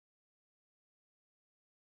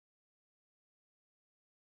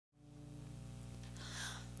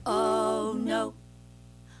no,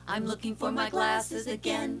 I'm looking for my glasses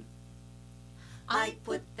again. I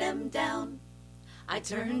put them down, I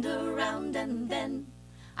turned around and then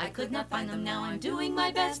I could not find them. Now I'm doing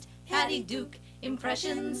my best Hattie Duke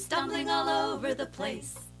impressions, stumbling all over the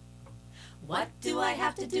place. What do I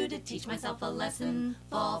have to do to teach myself a lesson?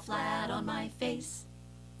 Fall flat on my face.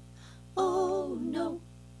 Oh no,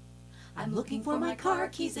 I'm looking for my car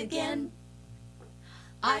keys again.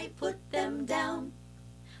 I put them down,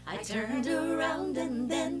 I turned around and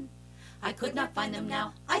then I could not find them.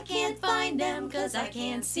 Now I can't find them, 'cause I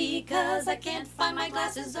can't see, 'cause I can't find my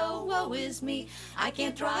glasses. Oh, woe is me, I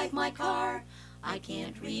can't drive my car, I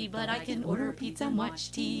can't read, but I can order pizza and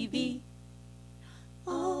watch TV.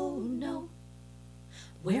 Oh no,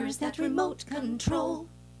 where is that remote control?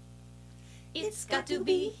 It's got to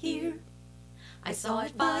be here, I saw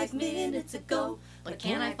it 5 minutes ago, but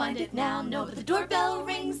can I find it now? No, the doorbell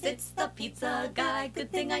rings, it's the pizza guy.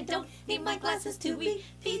 Good thing I don't need my glasses to eat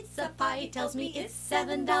pizza pie. He tells me it's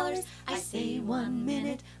 $7. I say 1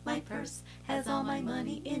 minute, my purse has all my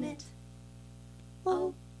money in it.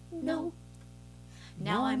 Oh no,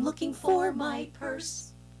 now I'm looking for my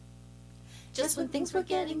purse. Just when things were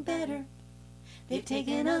getting better, they've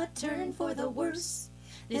taken a turn for the worse.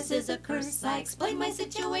 This is a curse, I explain my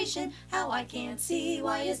situation, how I can't see.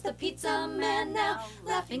 Why is the pizza man now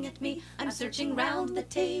laughing at me? I'm searching round the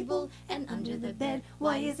table and under the bed.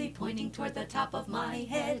 Why is he pointing toward the top of my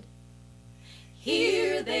head?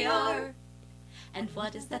 Here they are, and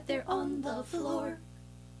what is that there on the floor?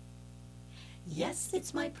 Yes,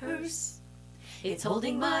 it's my purse. It's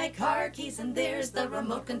holding my car keys, and there's the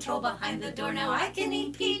remote control behind the door. Now I can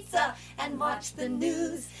eat pizza and watch the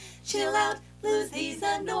news. Chill out, lose these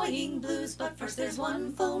annoying blues. But first there's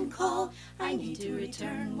one phone call I need to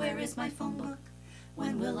return. Where is my phone book?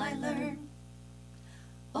 When will I learn?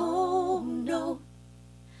 Oh no,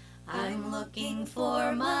 I'm looking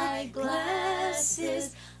for my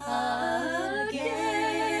glasses